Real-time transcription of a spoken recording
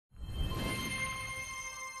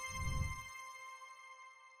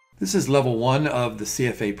This is level 1 of the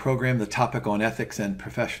CFA program, the topic on ethics and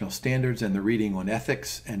professional standards and the reading on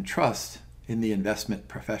ethics and trust in the investment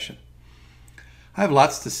profession. I have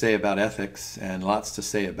lots to say about ethics and lots to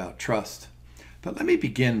say about trust, but let me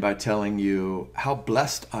begin by telling you how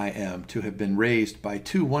blessed I am to have been raised by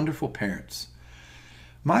two wonderful parents.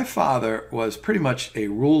 My father was pretty much a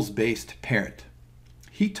rules-based parent.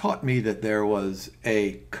 He taught me that there was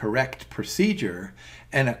a correct procedure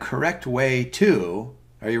and a correct way to,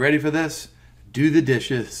 are you ready for this? Do the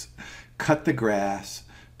dishes, cut the grass,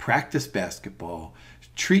 practice basketball,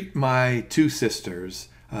 treat my two sisters,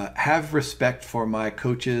 have respect for my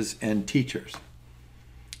coaches and teachers.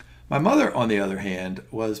 My mother, on the other hand,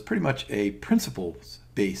 was pretty much a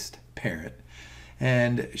principles-based parent,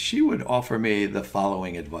 and she would offer me the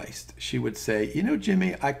following advice. She would say, you know,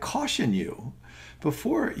 Jimmy, I caution you,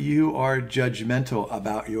 before you are judgmental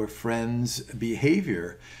about your friend's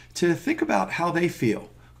behavior, to think about how they feel.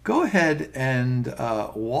 Go ahead and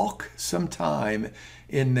walk some time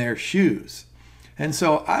in their shoes. And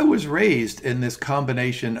so I was raised in this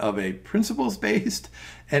combination of a principles-based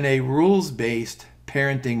and a rules-based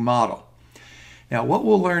parenting model. Now, what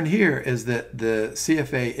we'll learn here is that the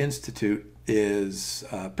CFA Institute is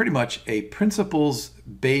pretty much a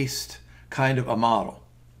principles-based kind of a model.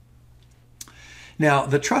 Now,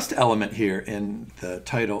 the trust element here in the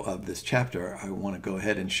title of this chapter, I want to go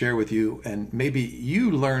ahead and share with you, and maybe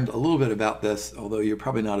you learned a little bit about this, although you're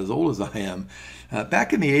probably not as old as I am.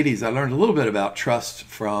 Back in the 80s, I learned a little bit about trust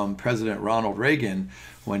from President Ronald Reagan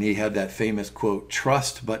when he had that famous quote,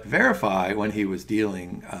 "Trust but verify," when he was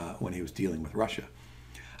dealing with Russia.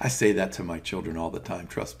 I say that to my children all the time,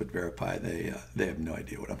 trust but verify. They have no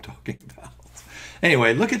idea what I'm talking about.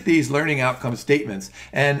 Anyway, look at these learning outcome statements,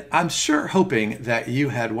 and I'm sure hoping that you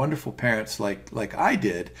had wonderful parents like I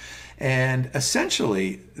did. And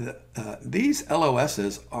essentially, these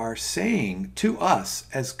LOSs are saying to us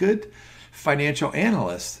as good financial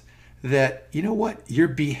analysts that, you know what, your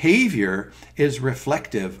behavior is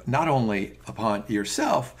reflective not only upon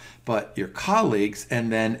yourself, but your colleagues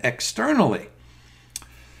and then externally.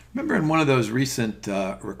 Remember in one of those recent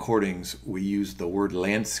recordings, we used the word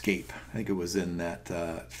landscape. I think it was in that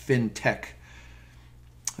FinTech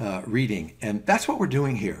reading. And that's what we're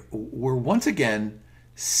doing here. We're once again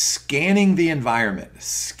scanning the environment,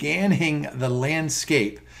 scanning the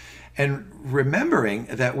landscape, and remembering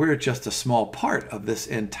that we're just a small part of this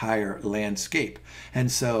entire landscape. And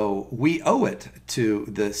so we owe it to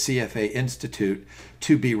the CFA Institute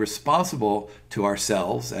to be responsible to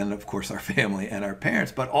ourselves and, of course, our family and our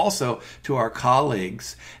parents, but also to our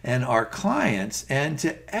colleagues and our clients and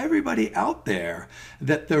to everybody out there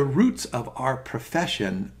that the roots of our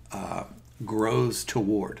profession grows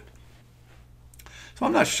toward. So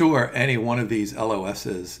I'm not sure any one of these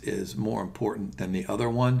LOSs is more important than the other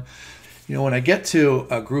one. You know, when I get to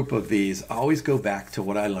a group of these, I always go back to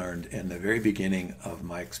what I learned in the very beginning of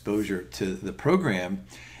my exposure to the program,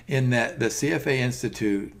 in that the CFA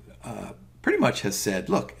Institute pretty much has said,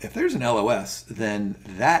 look, if there's an LOS, then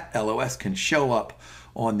that LOS can show up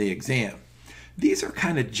on the exam. These are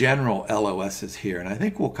kind of general LOSs here, and I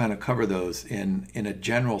think we'll kind of cover those in a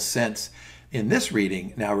general sense in this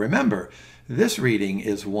reading. Now remember, this reading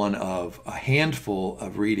is one of a handful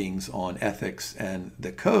of readings on ethics and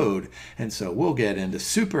the code, and so we'll get into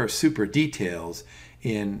super details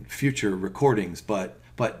in future recordings, but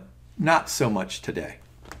not so much today.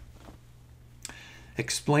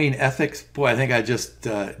 Explain ethics. Boy, I think I just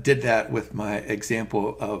did that with my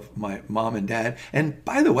example of my mom and dad. And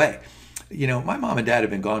by the way, you know, my mom and dad have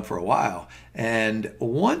been gone for a while, and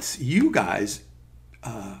once you guys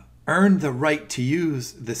earn the right to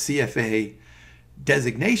use the CFA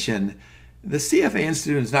designation, the CFA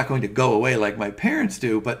Institute is not going to go away like my parents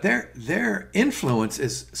do, but their influence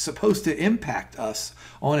is supposed to impact us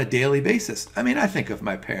on a daily basis. I mean, I think of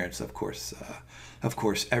my parents, of course,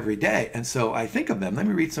 every day. And so I think of them. Let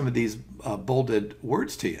me read some of these bolded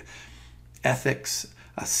words to you. Ethics,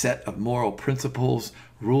 a set of moral principles,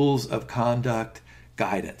 rules of conduct,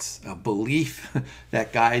 guidance, a belief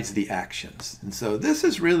that guides the actions. And so this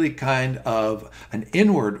is really kind of an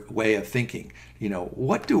inward way of thinking. You know,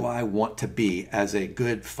 what do I want to be as a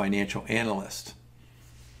good financial analyst?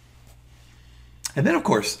 And then, of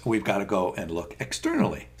course, we've got to go and look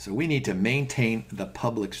externally. So we need to maintain the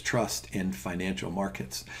public's trust in financial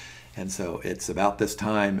markets. And so it's about this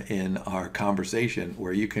time in our conversation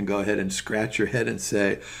where you can go ahead and scratch your head and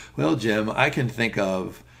say, well, Jim, I can think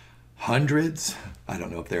of hundreds, I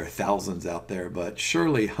don't know if there are thousands out there, but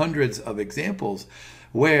surely hundreds of examples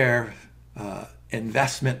where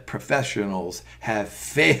investment professionals have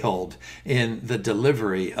failed in the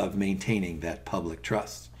delivery of maintaining that public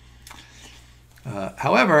trust.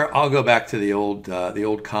 However, I'll go back to the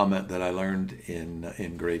old comment that I learned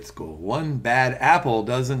in grade school. One bad apple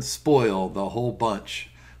doesn't spoil the whole bunch.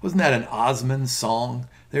 Wasn't that an Osmond song?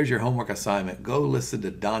 There's your homework assignment. Go listen to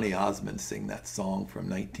Donny Osmond sing that song from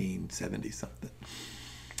 1970 something.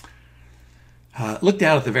 Look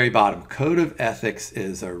down at the very bottom. Code of ethics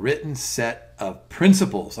is a written set of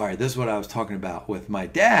principles. All right, this is what I was talking about with my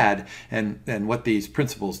dad. And what these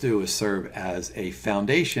principles do is serve as a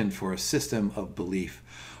foundation for a system of belief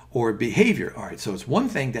or behavior. All right, so it's one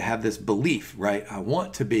thing to have this belief, right? I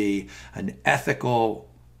want to be an ethical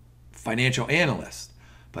financial analyst.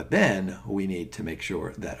 But then we need to make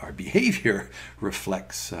sure that our behavior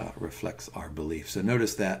reflects our beliefs. So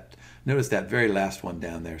notice that very last one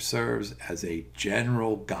down there serves as a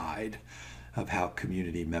general guide of how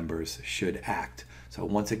community members should act. So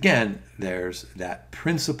once again, there's that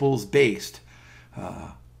principles-based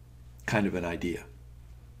kind of an idea.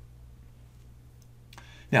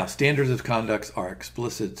 Now, standards of conduct are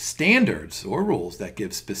explicit standards or rules that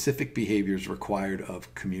give specific behaviors required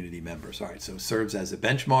of community members. All right, so it serves as a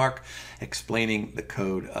benchmark explaining the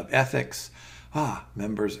code of ethics.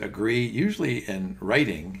 Members agree, usually in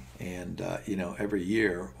writing, and every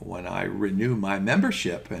year when I renew my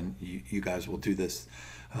membership, and you guys will do this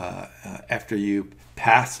after you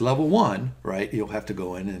pass level 1, right? You'll have to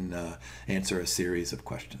go in and answer a series of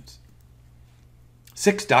questions.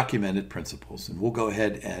 6 documented principles, and we'll go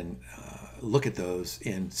ahead and look at those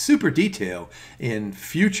in super detail in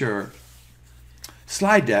future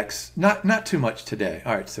slide decks. Not too much today.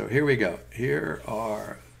 All right, so here we go. Here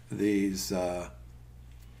are these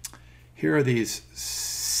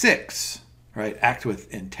 6, right? Act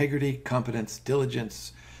with integrity, competence,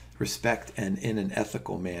 diligence, respect, and in an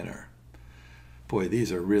ethical manner. Boy,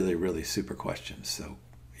 these are really, really super questions. So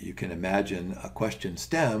you can imagine a question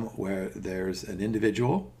stem where there's an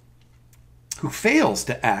individual who fails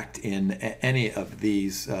to act in any of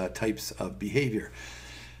these types of behavior.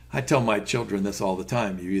 I tell my children this all the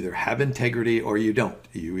time. You either have integrity or you don't.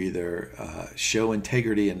 You either show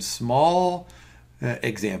integrity in small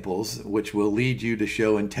examples, which will lead you to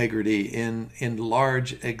show integrity in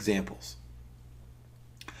large examples.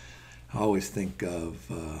 I always think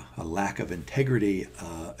of a lack of integrity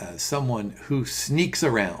as someone who sneaks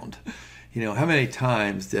around. You know, how many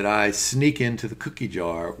times did I sneak into the cookie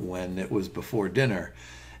jar when it was before dinner?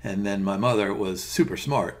 And then my mother was super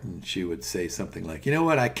smart, and she would say something like, you know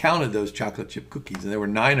what, I counted those chocolate chip cookies, and there were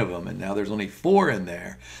 9 of them, and now there's only 4 in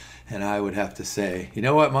there. And I would have to say, you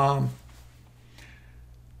know what, Mom?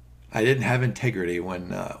 I didn't have integrity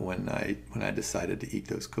when I decided to eat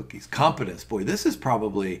those cookies. Competence, boy, this is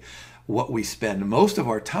probably what we spend most of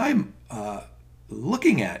our time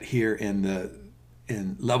looking at here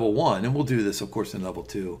in level 1, and we'll do this, of course, in level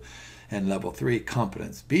 2 and level 3.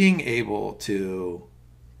 Competence, being able to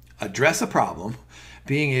address a problem,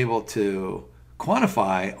 being able to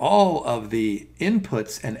quantify all of the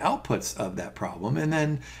inputs and outputs of that problem, and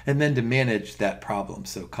then to manage that problem.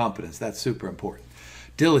 So competence, that's super important.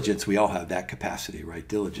 Diligence, we all have that capacity, right?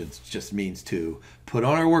 Diligence just means to put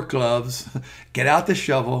on our work gloves, get out the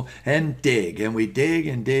shovel, and dig. And we dig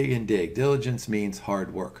and dig and dig. Diligence means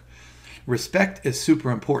hard work. Respect is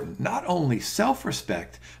super important. Not only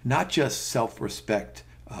self-respect, not just self-respect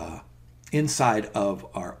inside of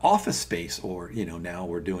our office space, or now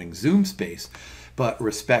we're doing Zoom space, but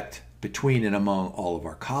respect between and among all of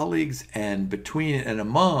our colleagues, and between and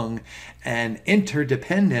among and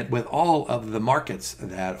interdependent with all of the markets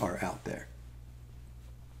that are out there.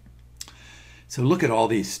 So look at all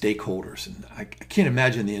these stakeholders, and I can't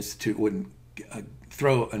imagine the Institute wouldn't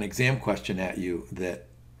throw an exam question at you that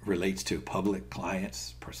relates to public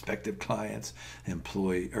clients, prospective clients,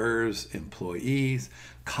 employers, employees,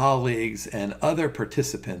 colleagues, and other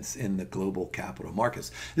participants in the global capital markets.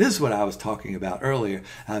 This is what I was talking about earlier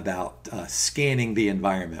about scanning the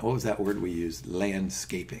environment. What was that word we used?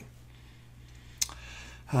 Landscaping.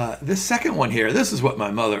 This second one here, this is what my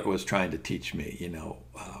mother was trying to teach me,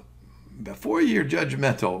 before you're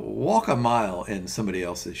judgmental, walk a mile in somebody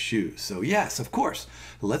else's shoes. So yes, of course,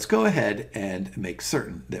 let's go ahead and make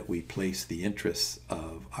certain that we place the interests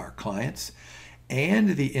of our clients and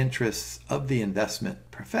the interests of the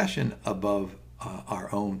investment profession above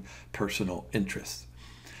our own personal interests.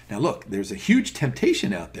 Now look, there's a huge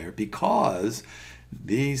temptation out there because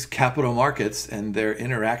these capital markets and their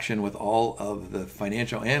interaction with all of the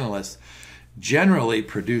financial analysts generally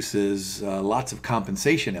produces lots of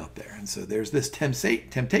compensation out there. And so there's this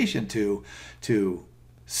temptation to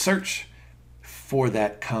search for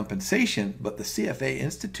that compensation, but the CFA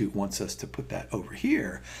Institute wants us to put that over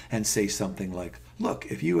here and say something like, look,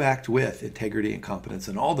 if you act with integrity and competence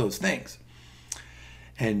and all those things,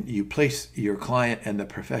 and you place your client and the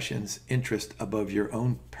profession's interest above your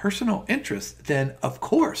own personal interest, then of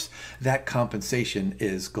course that compensation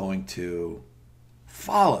is going to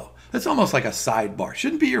follow. It's almost like a sidebar.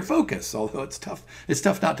 Shouldn't be your focus, although it's tough. It's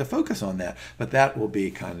tough not to focus on that, but that will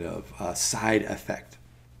be kind of a side effect.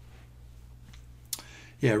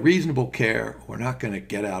 Yeah, reasonable care. We're not going to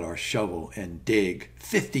get out our shovel and dig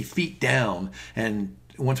 50 feet down, and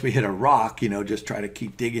once we hit a rock, just try to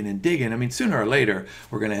keep digging and digging. I mean, sooner or later,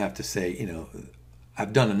 we're going to have to say,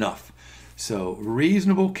 I've done enough. So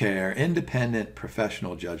reasonable care, independent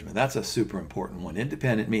professional judgment. That's a super important one.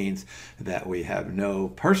 Independent means that we have no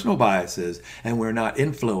personal biases and we're not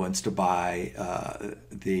influenced by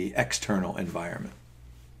the external environment.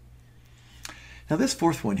 Now this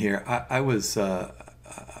fourth one here, I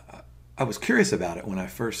was curious about it when I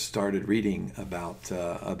first started reading about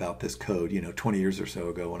this code, 20 years or so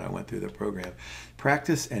ago when I went through the program.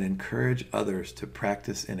 Practice and encourage others to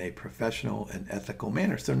practice in a professional and ethical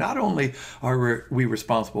manner. So not only are we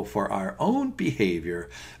responsible for our own behavior,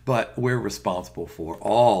 but we're responsible for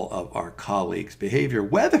all of our colleagues' behavior,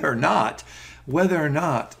 whether or not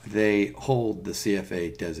they hold the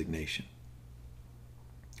CFA designation.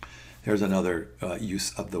 There's another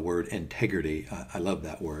use of the word integrity. I love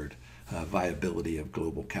that word. Viability of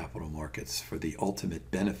global capital markets for the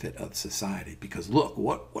ultimate benefit of society. Because look,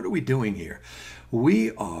 what are we doing here?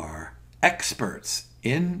 We are experts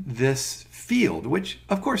in this field, which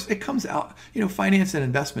of course it comes out, finance and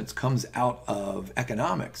investments comes out of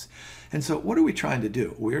economics. And so what are we trying to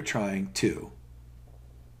do? We're trying to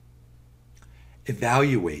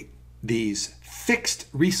evaluate these fixed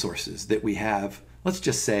resources that we have, let's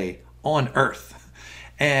just say, on Earth.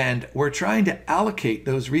 And we're trying to allocate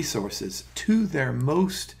those resources to their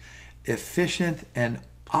most efficient and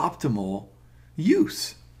optimal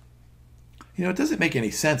use. It doesn't make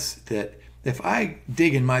any sense that if I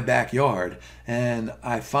dig in my backyard and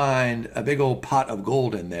I find a big old pot of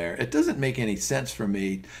gold in there, it doesn't make any sense for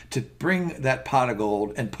me to bring that pot of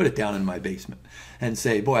gold and put it down in my basement and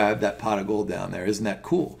say, boy, I have that pot of gold down there. Isn't that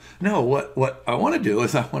cool? No, what I want to do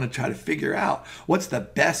is I want to try to figure out what's the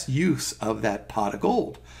best use of that pot of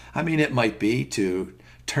gold. I mean, it might be to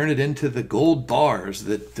turn it into the gold bars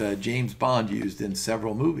that James Bond used in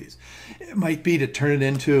several movies. It might be to turn it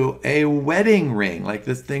into a wedding ring like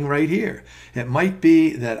this thing right here. It might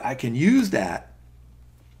be that I can use that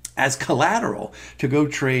as collateral to go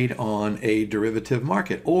trade on a derivative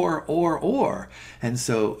market or. And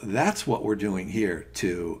so that's what we're doing here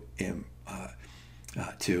to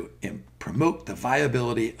promote the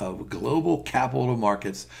viability of global capital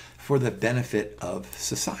markets for the benefit of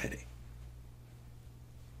society.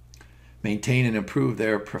 Maintain and improve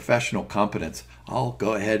their professional competence. I'll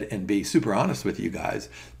go ahead and be super honest with you guys.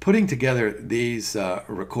 Putting together these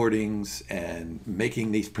recordings and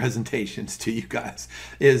making these presentations to you guys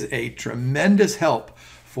is a tremendous help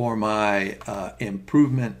for my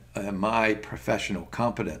improvement and my professional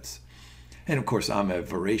competence. And of course, I'm a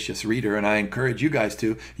voracious reader, and I encourage you guys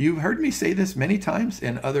to. You've heard me say this many times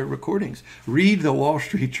in other recordings. Read the Wall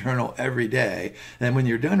Street Journal every day. And when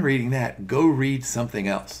you're done reading that, go read something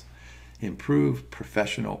else. Improve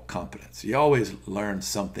professional competence. You always learn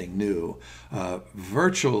something new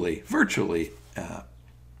virtually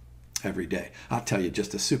every day. I'll tell you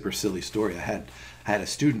just a super silly story. I had a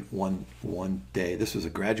student one day, this was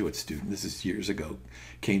a graduate student, this is years ago,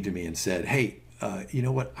 came to me and said, hey, you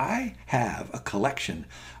know what? I have a collection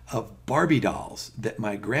of Barbie dolls that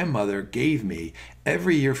my grandmother gave me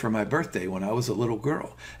every year for my birthday when I was a little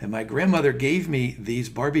girl. And my grandmother gave me these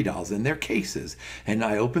Barbie dolls in their cases, and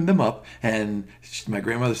I opened them up, and my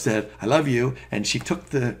grandmother said, "I love you," and she took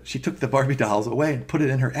the Barbie dolls away and put it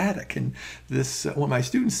in her attic. And this, when my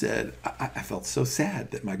student said, I felt so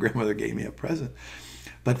sad that my grandmother gave me a present.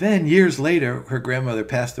 But then years later, her grandmother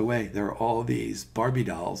passed away. There were all these Barbie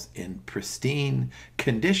dolls in pristine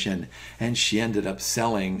condition, and she ended up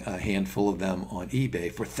selling a handful of them on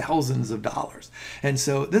eBay for thousands of dollars. And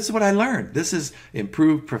so this is what I learned. This is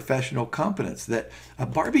improved professional competence, that a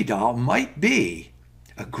Barbie doll might be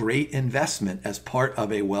a great investment as part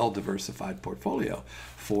of a well-diversified portfolio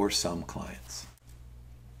for some clients.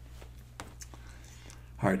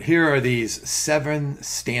 All right, here are these 7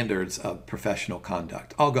 standards of professional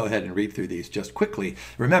conduct. I'll go ahead and read through these just quickly.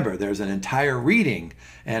 Remember, there's an entire reading,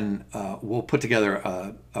 and we'll put together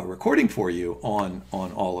a recording for you on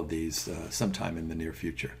all of these sometime in the near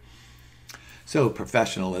future. So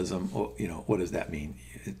professionalism, what does that mean?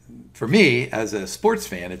 For me, as a sports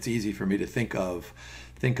fan, it's easy for me to think of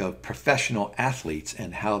think of professional athletes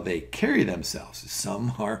and how they carry themselves.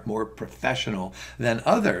 Some are more professional than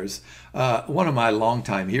others. One of my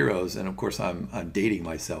longtime heroes, and of course I'm dating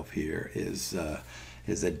myself here, is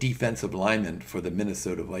a defensive lineman for the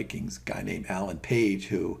Minnesota Vikings, a guy named Alan Page,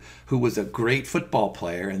 who was a great football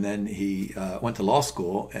player, and then he went to law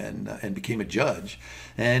school and became a judge.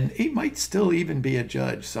 And he might still even be a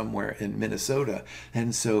judge somewhere in Minnesota.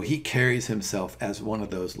 And so he carries himself as one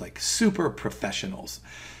of those like super professionals.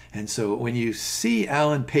 And so when you see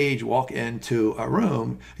Alan Page walk into a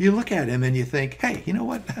room, you look at him and you think, hey, you know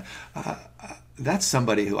what? That's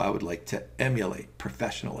somebody who I would like to emulate,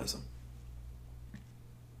 professionalism.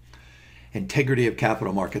 Integrity of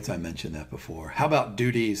capital markets, I mentioned that before. How about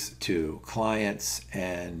duties to clients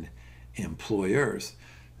and employers?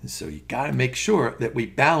 And so you got to make sure that we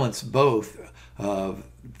balance both of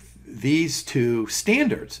these two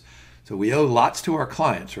standards. So we owe lots to our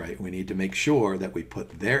clients, right? We need to make sure that we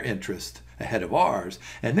put their interest ahead of ours,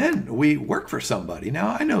 and then we work for somebody.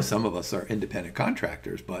 Now, I know some of us are independent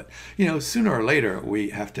contractors, but sooner or later we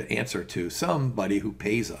have to answer to somebody who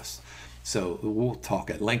pays us. So we'll talk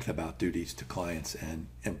at length about duties to clients and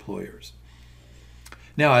employers.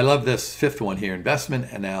 Now, I love this fifth one here: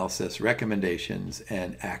 investment analysis, recommendations,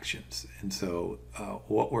 and actions. And so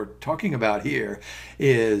what we're talking about here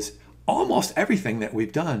is almost everything that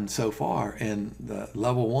we've done so far in the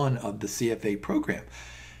level 1 of the CFA program.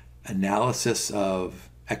 Analysis of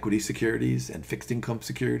equity securities and fixed income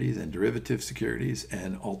securities and derivative securities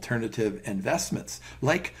and alternative investments,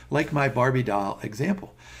 like my Barbie doll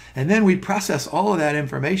example. And then we process all of that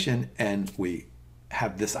information and we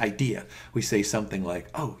have this idea. We say something like,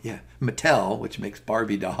 oh yeah, Mattel, which makes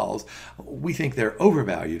Barbie dolls, we think they're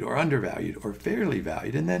overvalued or undervalued or fairly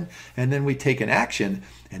valued. And then we take an action,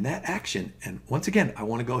 and that action, and once again, I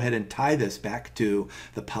want to go ahead and tie this back to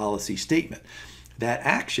the policy statement. That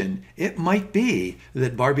action, it might be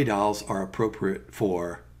that Barbie dolls are appropriate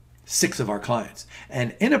for 6 of our clients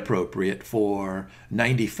and inappropriate for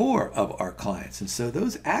 94 of our clients. And so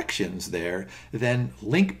those actions there then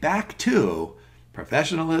link back to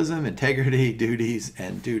professionalism, integrity, duties,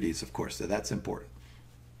 and duties, of course. So that's important.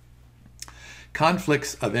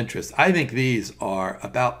 Conflicts of interest. I think these are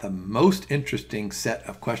about the most interesting set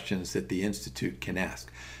of questions that the Institute can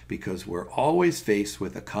ask, because we're always faced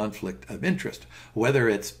with a conflict of interest, whether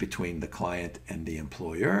it's between the client and the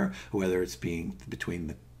employer, whether it's between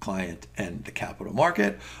the client and the capital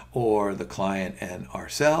market, or the client and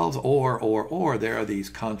ourselves, or there are these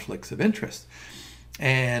conflicts of interest.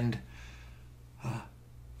 And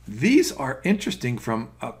these are interesting from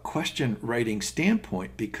a question writing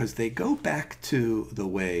standpoint because they go back to the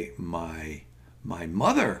way my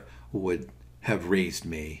mother would have raised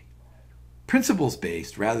me, principles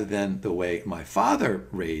based, rather than the way my father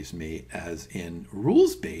raised me, as in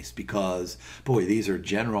rules based, because boy, these are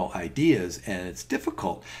general ideas and it's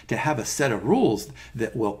difficult to have a set of rules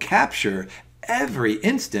that will capture every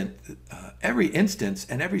instance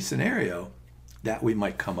and every scenario that we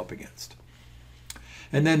might come up against.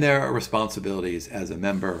 And then there are responsibilities as a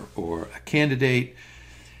member or a candidate.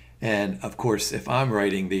 And of course, if I'm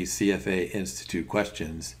writing these CFA Institute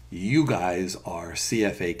questions, you guys are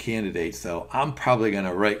CFA candidates. So I'm probably going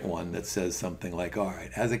to write one that says something like, all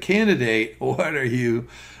right, as a candidate, what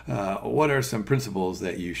are some principles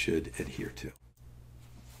that you should adhere to?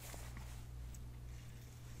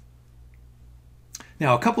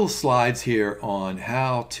 Now, a couple of slides here on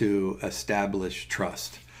how to establish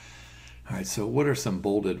trust. All right, so what are some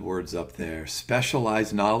bolded words up there?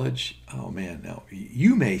 Specialized knowledge. Oh man, now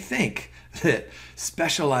you may think that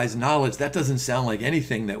specialized knowledge, that doesn't sound like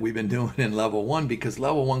anything that we've been doing in level 1, because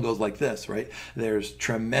level 1 goes like this, right? There's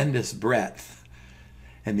tremendous breadth.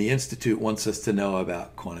 And the Institute wants us to know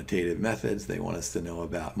about quantitative methods. They want us to know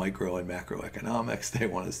about micro and macroeconomics. They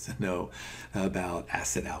want us to know about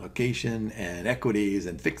asset allocation and equities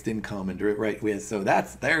and fixed income and right. So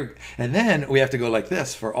that's there. And then we have to go like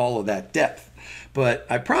this for all of that depth. But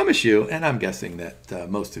I promise you, and I'm guessing that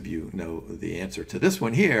most of you know the answer to this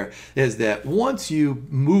one here, is that once you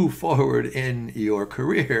move forward in your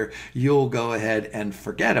career, you'll go ahead and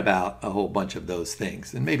forget about a whole bunch of those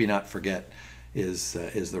things. And maybe not forget is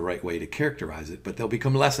the right way to characterize it, but they'll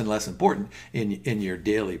become less and less important in your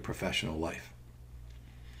daily professional life.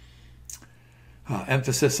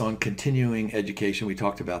 Emphasis on continuing education, we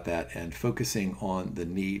talked about that, and focusing on the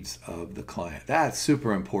needs of the client. That's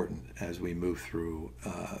super important as we move through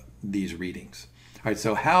these readings. All right,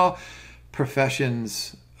 so how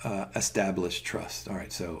professions establish trust. All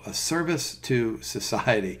right, so a service to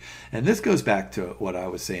society. And this goes back to what I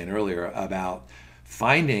was saying earlier about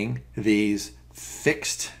finding these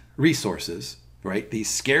fixed resources right? These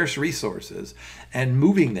scarce resources and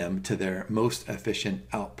moving them to their most efficient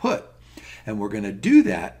output. And we're going to do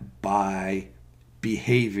that by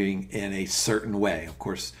behaving in a certain way. Of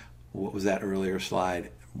course, what was that earlier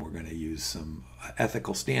slide? We're going to use some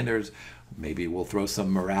ethical standards. Maybe we'll throw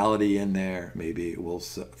some morality in there. Maybe we'll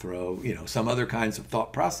throw, some other kinds of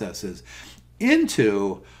thought processes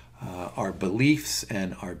into our beliefs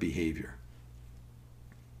and our behavior.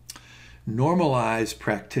 Normalize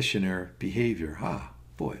practitioner behavior.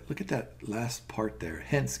 Boy, look at that last part there.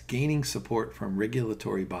 Hence, gaining support from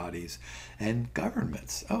regulatory bodies and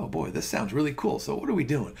governments. Oh boy, this sounds really cool. So what are we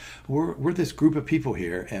doing? We're this group of people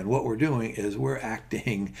here, and what we're doing is we're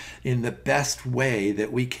acting in the best way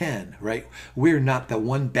that we can, right? We're not the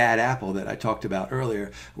one bad apple that I talked about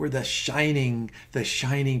earlier. We're the shining,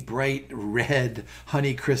 bright red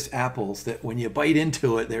Honeycrisp apples that when you bite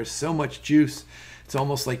into it, there's so much juice. It's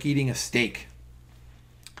almost like eating a steak.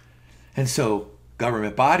 And so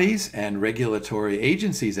government bodies and regulatory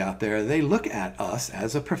agencies out there, they look at us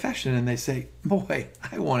as a profession and they say, boy,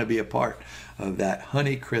 I want to be a part of that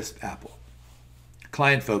Honeycrisp apple.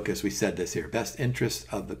 Client focus, we said this here, best interest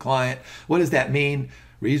of the client. What does that mean?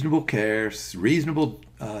 Reasonable care, reasonable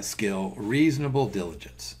skill, reasonable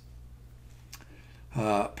diligence.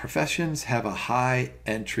 Professions have a high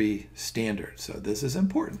entry standard. So this is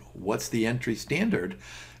important. What's the entry standard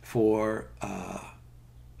for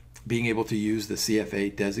being able to use the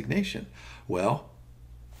CFA designation? Well,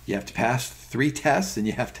 you have to pass 3 tests and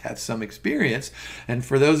you have to have some experience. And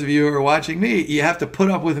for those of you who are watching me, you have to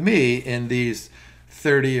put up with me in these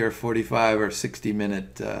 30 or 45 or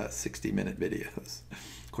 60-minute videos.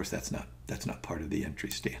 Of course, that's not part of the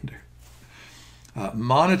entry standard.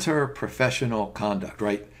 Monitor professional conduct,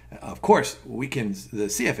 right? Of course, the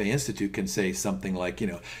CFA Institute can say something like,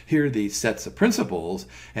 here are these sets of principles,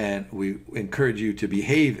 and we encourage you to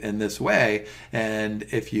behave in this way. And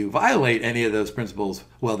if you violate any of those principles,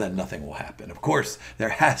 well, then nothing will happen. Of course, there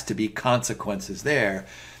has to be consequences there.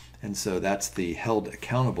 And so that's the held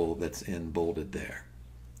accountable that's in bolded there.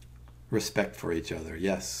 Respect for each other.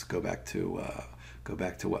 Yes, go back to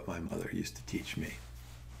what my mother used to teach me.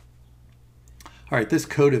 All right, this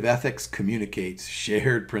code of ethics communicates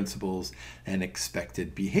shared principles and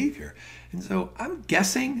expected behavior. And so I'm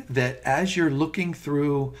guessing that as you're looking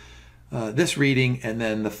through this reading and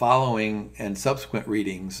then the following and subsequent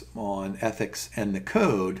readings on ethics and the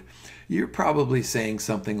code, you're probably saying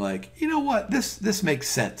something like, you know what, this makes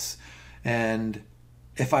sense. And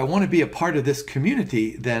if I want to be a part of this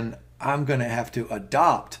community, then I'm going to have to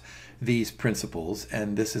adopt these principles,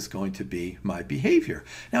 and this is going to be my behavior.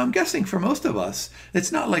 Now, I'm guessing for most of us,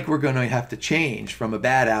 it's not like we're going to have to change from a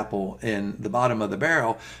bad apple in the bottom of the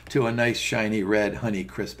barrel to a nice, shiny, red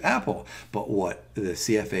Honeycrisp apple. But what the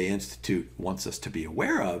CFA Institute wants us to be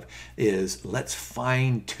aware of is let's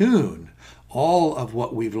fine-tune all of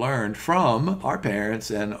what we've learned from our parents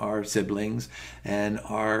and our siblings and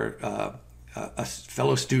our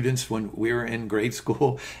fellow students when we were in grade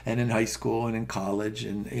school and in high school and in college.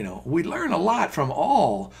 And, we learn a lot from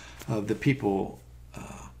all of the people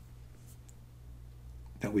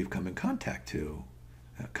that we've come in contact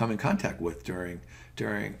with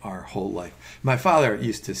during our whole life. My father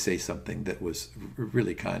used to say something that was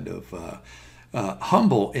really kind of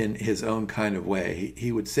humble in his own kind of way.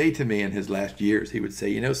 He would say to me in his last years, he would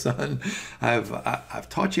say, son, I've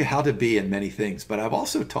taught you how to be in many things, but I've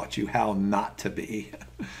also taught you how not to be.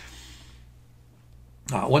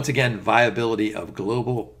 Once again, viability of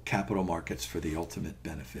global capital markets for the ultimate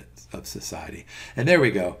benefit of society. And there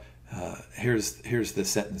we go. Here's the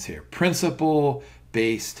sentence here.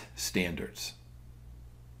 Principle-based standards.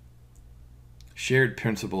 Shared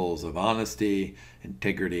principles of honesty,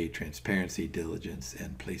 integrity, transparency, diligence,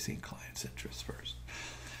 and placing clients' interests first.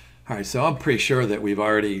 All right, so I'm pretty sure that we've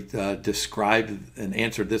already described and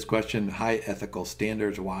answered this question. High ethical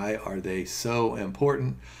standards, why are they so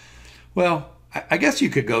important? Well, I guess you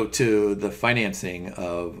could go to the financing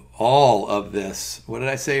of all of this. What did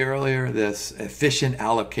I say earlier? This efficient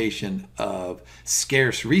allocation of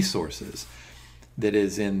scarce resources that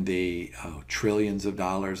is in the trillions of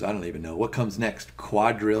dollars. I don't even know. What comes next?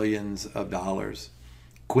 Quadrillions of dollars,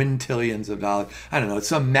 quintillions of dollars. I don't know. It's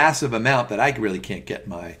some massive amount that I really can't get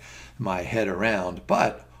my head around.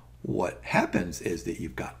 But what happens is that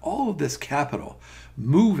you've got all of this capital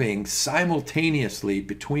moving simultaneously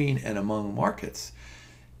between and among markets.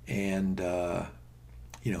 And,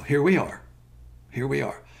 here we are.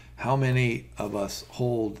 How many of us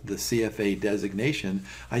hold the CFA designation?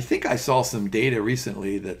 I think I saw some data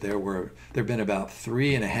recently that there have been about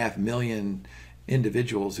 3.5 million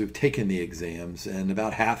individuals who've taken the exams, and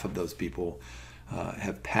about half of those people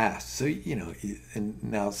have passed. So, and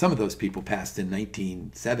now some of those people passed in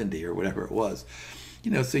 1970 or whatever it was.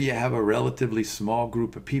 So you have a relatively small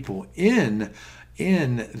group of people in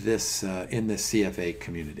this CFA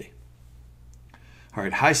community. All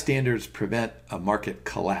right, high standards prevent a market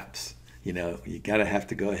collapse. You have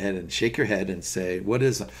to go ahead and shake your head and say,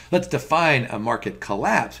 let's define a market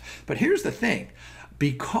collapse. But here's the thing,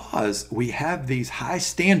 because we have these high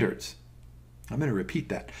standards, I'm going to repeat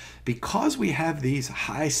that, because we have these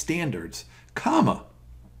high standards,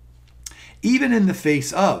 even in the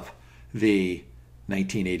face of the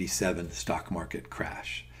 1987 stock market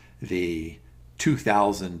crash, the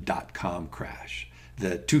 2000 dot-com crash,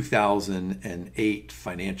 the 2008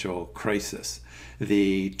 financial crisis,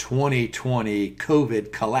 the 2020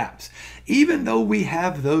 COVID collapse, even though we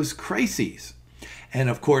have those crises. And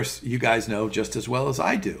of course, you guys know just as well as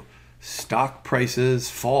I do, stock prices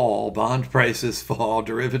fall, bond prices fall,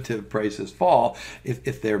 derivative prices fall,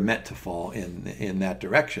 if they're meant to fall in that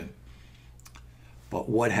direction. But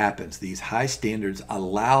what happens? These high standards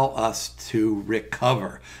allow us to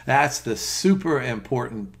recover. That's the super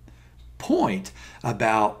important point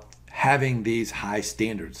about having these high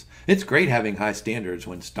standards. It's great having high standards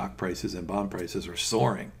when stock prices and bond prices are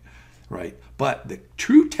soaring, right? But the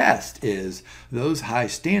true test is those high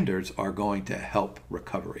standards are going to help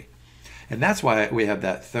recovery. And that's why we have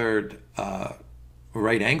that third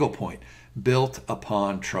right angle point, built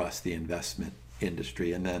upon trust, the investment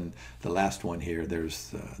industry. And then the last one here,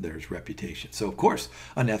 there's reputation. So of course,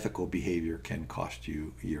 unethical behavior can cost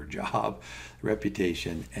you your job,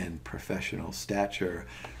 reputation, and professional stature.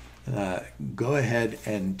 Go ahead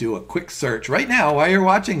and do a quick search right now while you're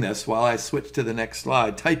watching this, while I switch to the next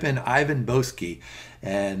slide. Type in Ivan Boesky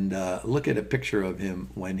and look at a picture of him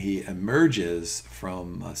when he emerges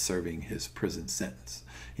from serving his prison sentence.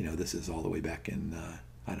 This is all the way back in,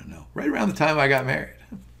 I don't know, right around the time I got married.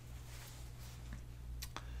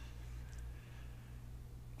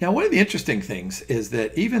 Now, one of the interesting things is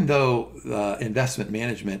that even though investment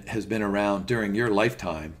management has been around during your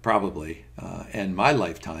lifetime, probably, and my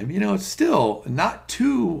lifetime, it's still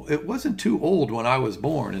it wasn't too old when I was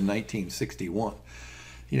born in 1961.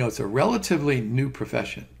 It's a relatively new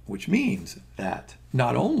profession, which means that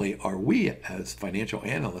not only are we as financial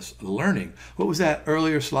analysts learning, what was that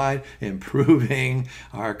earlier slide? Improving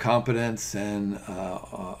our competence and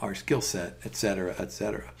our skill set, et cetera, et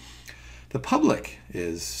cetera. The public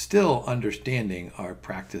is still understanding our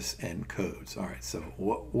practice and codes. All right, so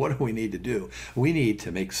what do we need to do? We need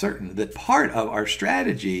to make certain that part of our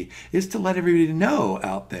strategy is to let everybody know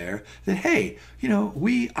out there that, hey,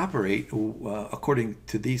 we operate according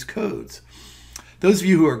to these codes. Those of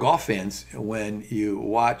you who are golf fans, when you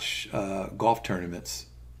watch golf tournaments,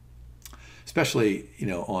 especially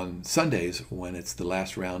on Sundays when it's the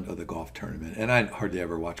last round of the golf tournament, and I hardly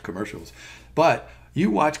ever watch commercials, but you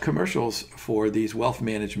watch commercials for these wealth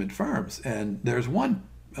management firms, and there's one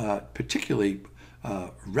particularly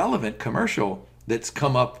relevant commercial that's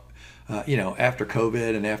come up after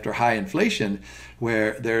COVID and after high inflation,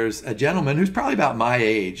 where there's a gentleman who's probably about my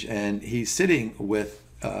age, and he's sitting with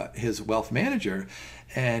his wealth manager,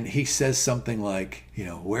 and he says something like,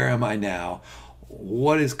 where am I now?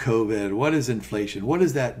 What is COVID? What is inflation? What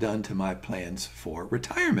has that done to my plans for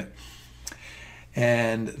retirement?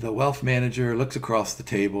 And the wealth manager looks across the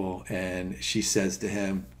table and she says to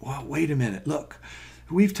him, well, wait a minute, look,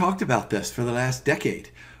 we've talked about this for the last decade.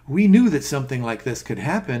 We knew that something like this could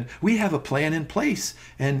happen. We have a plan in place,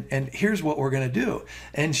 and here's what we're going to do.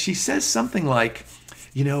 And she says something like,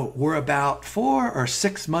 we're about 4 or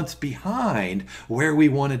 6 months behind where we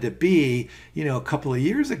wanted to be, a couple of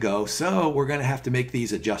years ago. So we're going to have to make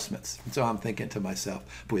these adjustments. And so I'm thinking to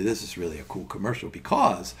myself, boy, this is really a cool commercial,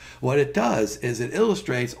 because what it does is it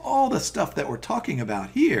illustrates all the stuff that we're talking about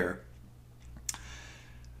here.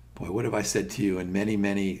 Boy, what have I said to you in many,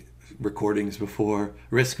 many recordings before?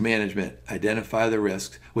 Risk management, identify the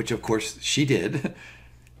risks, which of course she did.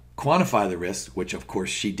 Quantify the risk, which of course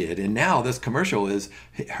she did. And now this commercial is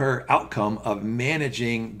her outcome of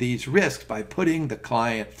managing these risks by putting the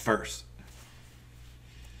client first.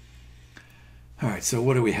 All right, so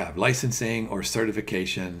what do we have? Licensing or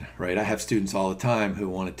certification, right? I have students all the time who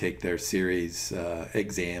want to take their series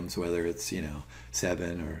exams, whether it's,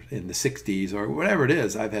 7 or in the 60s or whatever it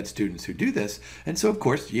is. I've had students who do this. And so, of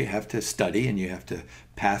course, you have to study and you have to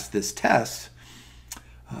pass this test.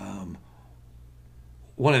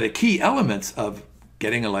 One of the key elements of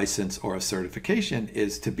getting a license or a certification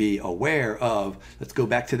is to be aware of, let's go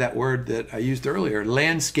back to that word that I used earlier,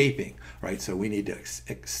 landscaping, right? So we need to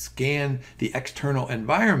scan the external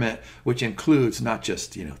environment, which includes not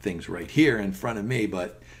just, things right here in front of me,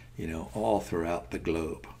 but, all throughout the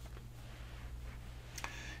globe.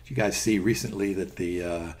 You guys see recently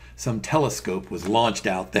that some telescope was launched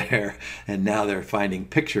out there, and now they're finding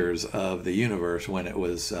pictures of the universe when it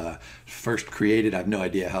was first created. I have no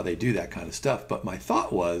idea how they do that kind of stuff, but my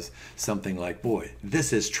thought was something like, boy,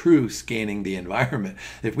 this is true scanning the environment.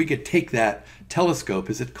 If we could take that telescope,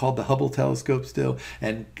 is it called the Hubble telescope still,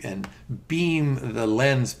 and beam the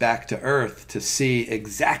lens back to Earth to see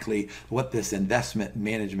exactly what this investment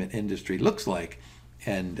management industry looks like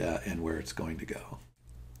and where it's going to go.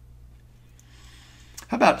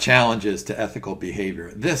 How about challenges to ethical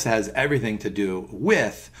behavior? This has everything to do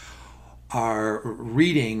with our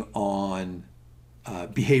reading on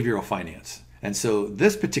behavioral finance. And so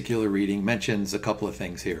this particular reading mentions a couple of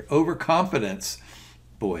things here. Overconfidence.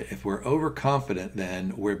 Boy, if we're overconfident,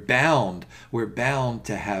 then we're bound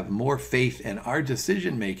to have more faith in our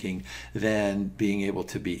decision making than being able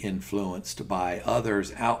to be influenced by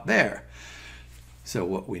others out there. So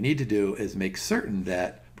what we need to do is make certain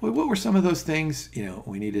that, boy, what were some of those things?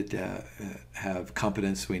 We needed to have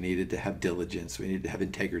competence, we needed to have diligence, we needed to have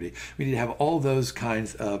integrity, we need to have all those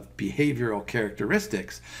kinds of behavioral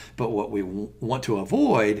characteristics. But what we want to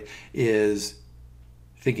avoid is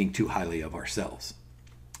thinking too highly of ourselves.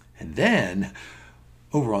 And then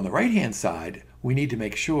over on the right-hand side, we need to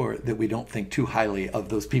make sure that we don't think too highly of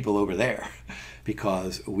those people over there,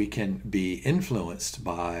 because we can be influenced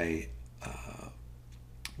by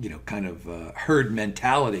kind of herd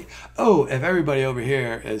mentality. Oh, if everybody over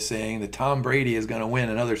here is saying that Tom Brady is going to win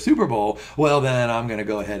another Super Bowl, well, then I'm going to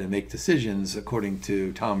go ahead and make decisions according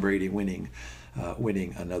to Tom Brady winning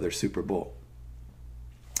another Super Bowl.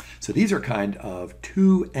 So these are kind of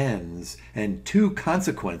two ends and two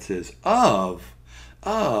consequences of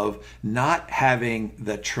not having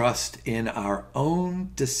the trust in our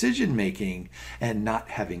own decision making and not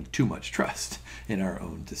having too much trust in our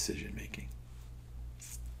own decision making.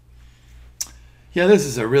 Yeah, this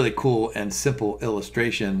is a really cool and simple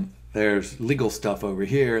illustration. There's legal stuff over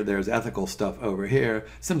here, there's ethical stuff over here.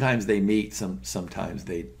 Sometimes they meet, sometimes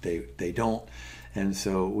they don't. And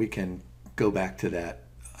so we can go back to that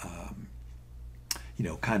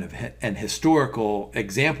kind of an historical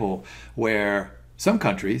example where some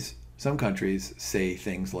countries say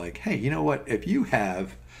things like, hey, you know what, if you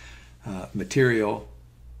have material,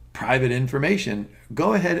 private information,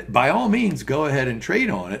 go ahead, by all means, go ahead and trade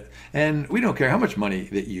on it. And we don't care how much money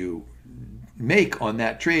that you make on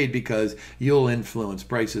that trade, because you'll influence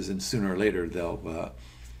prices, and sooner or later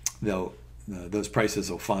those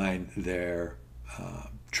prices will find their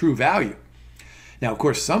true value. Now, of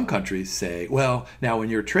course, some countries say, well, now when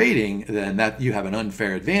you're trading, then that you have an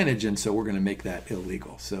unfair advantage, and so we're going to make that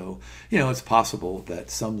illegal. So, it's possible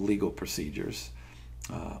that some legal procedures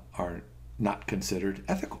are not considered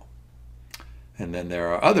ethical. And then there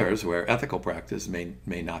are others where ethical practice may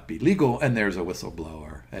not be legal, and there's a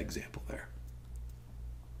whistleblower example there.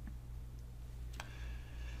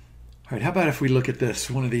 All right, how about if we look at this,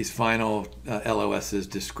 one of these final LOSs,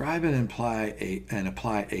 describe and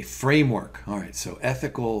apply a framework. All right, so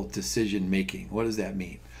ethical decision making, what does that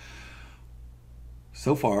mean?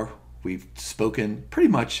 So far, we've spoken pretty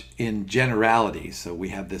much in generalities. So we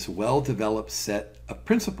have this well-developed set of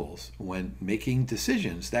principles when making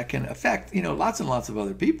decisions that can affect, lots and lots of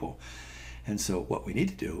other people. And so what we need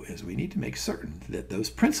to do is we need to make certain that those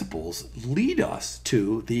principles lead us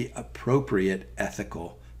to the appropriate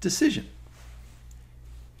ethical decision.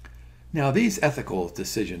 Now, these ethical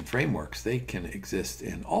decision frameworks, they can exist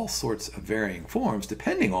in all sorts of varying forms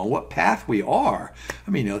depending on what path we are. I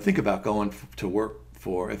mean, think about going to work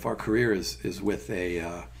for, if our career is with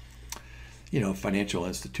a financial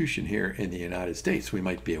institution here in the United States. We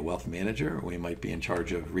might be a wealth manager, we might be in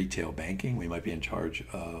charge of retail banking, we might be in charge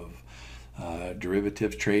of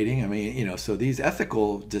derivatives trading. I mean, so these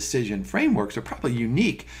ethical decision frameworks are probably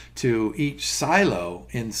unique to each silo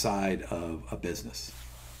inside of a business.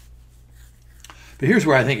 But here's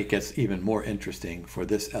where I think it gets even more interesting for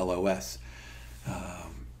this LOS.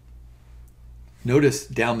 Notice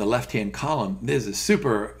down the left-hand column, this is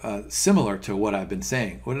super similar to what I've been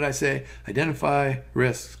saying. What did I say? Identify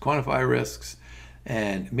risks, quantify risks,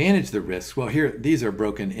 and manage the risks. Well, here, these are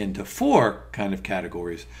broken into 4 kind of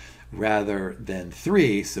categories rather than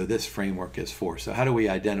 3, so this framework is 4. So how do we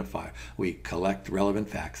identify? We collect relevant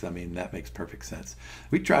facts. I mean, that makes perfect sense.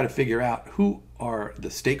 We try to figure out who are the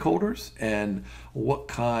stakeholders and what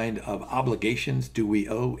kind of obligations do we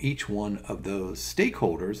owe each one of those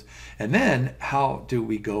stakeholders, and then how do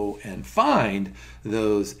we go and find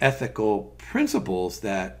those ethical principles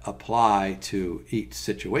that apply to each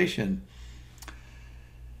situation.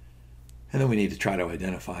 And then we need to try to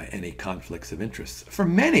identify any conflicts of interest. For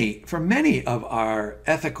many of our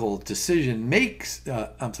ethical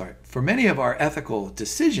for many of our ethical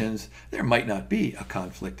decisions, there might not be a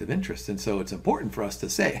conflict of interest. And so it's important for us to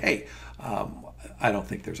say, hey, I don't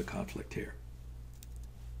think there's a conflict here.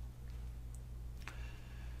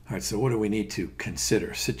 All right, so what do we need to consider?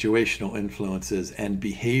 Situational influences and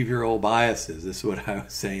behavioral biases. This is what I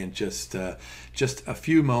was saying just a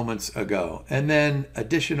few moments ago. And then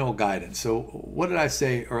additional guidance. So what did I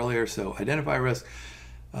say earlier? So identify risk,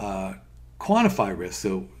 quantify risk.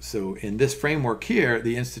 So in this framework here,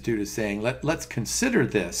 the Institute is saying, let's consider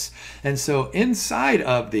this. And so inside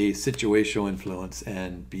of the situational influence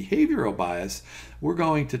and behavioral bias, we're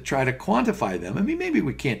going to try to quantify them. I mean, maybe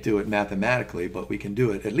we can't do it mathematically, but we can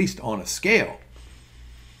do it at least on a scale.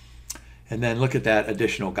 And then look at that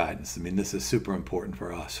additional guidance. I mean, this is super important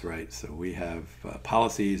for us, right? So we have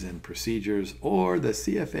policies and procedures, or the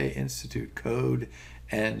CFA Institute Code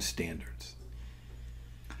and Standards.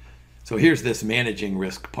 So here's this managing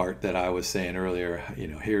risk part that I was saying earlier. You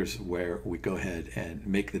know, here's where we go ahead and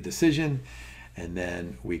make the decision, and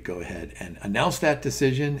then we go ahead and announce that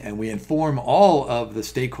decision, and we inform all of the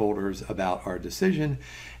stakeholders about our decision,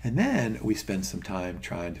 and then we spend some time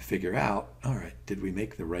trying to figure out, all right, did we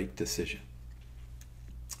make the right decision?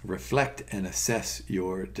 Reflect and assess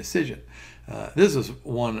your decision. This is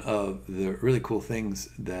one of the really cool things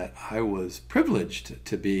that I was privileged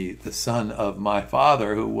to be the son of my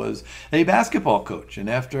father, who was a basketball coach. And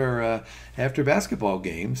after basketball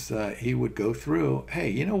games, he would go through, hey,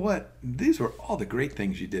 you know what? These were all the great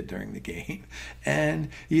things you did during the game. And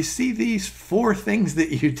you see these 4 things that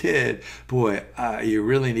you did, boy, you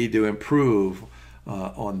really need to improve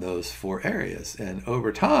on those 4 areas. And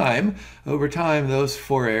over time, those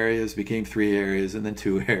 4 areas became 3 areas, and then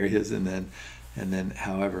 2 areas, and then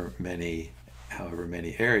however many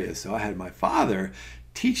areas. So I had my father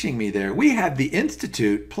teaching me there. We had the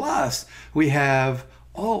Institute, plus we have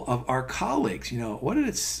all of our colleagues. You know, what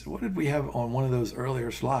did we have on one of those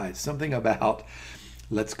earlier slides? Something about,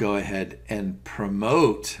 let's go ahead and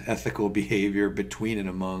promote ethical behavior between and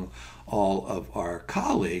among all of our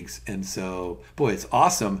colleagues. And so, boy, it's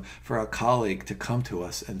awesome for a colleague to come to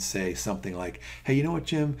us and say something like, hey, you know what,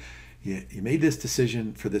 Jim, you made this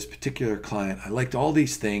decision for this particular client. I liked all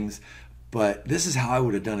these things, but this is how I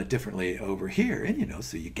would have done it differently over here. And, you know,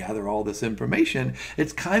 so you gather all this information.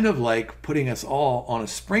 It's kind of like putting us all on a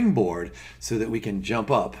springboard so that we can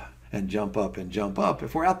jump up and jump up and jump up.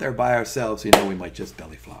 If we're out there by ourselves, you know, we might just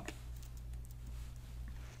belly flop.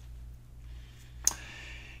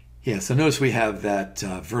 Yeah, so notice we have that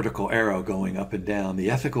vertical arrow going up and down.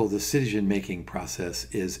 The ethical decision-making process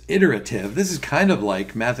is iterative. This is kind of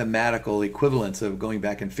like mathematical equivalence of going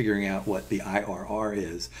back and figuring out what the IRR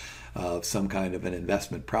is of some kind of an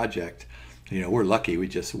investment project. You know, we're lucky, we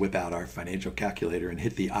just whip out our financial calculator and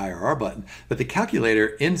hit the IRR button. But the calculator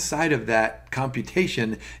inside of that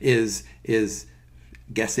computation is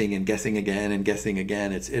guessing and guessing again and guessing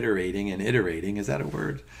again. It's iterating and iterating. Is that a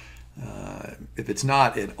word? If it's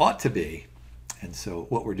not, it ought to be. And so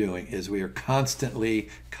what we're doing is we are constantly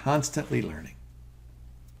learning.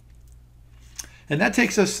 And that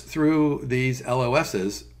takes us through these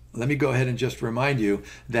LOSs. Let me go ahead and just remind you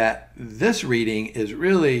that this reading is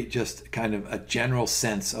really just kind of a general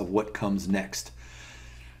sense of what comes next.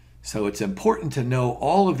 So it's important to know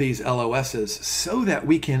all of these LOSs so that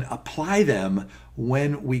we can apply them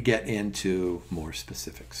when we get into more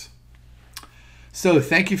specifics. So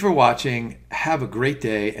thank you for watching. Have a great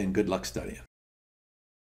day and good luck studying.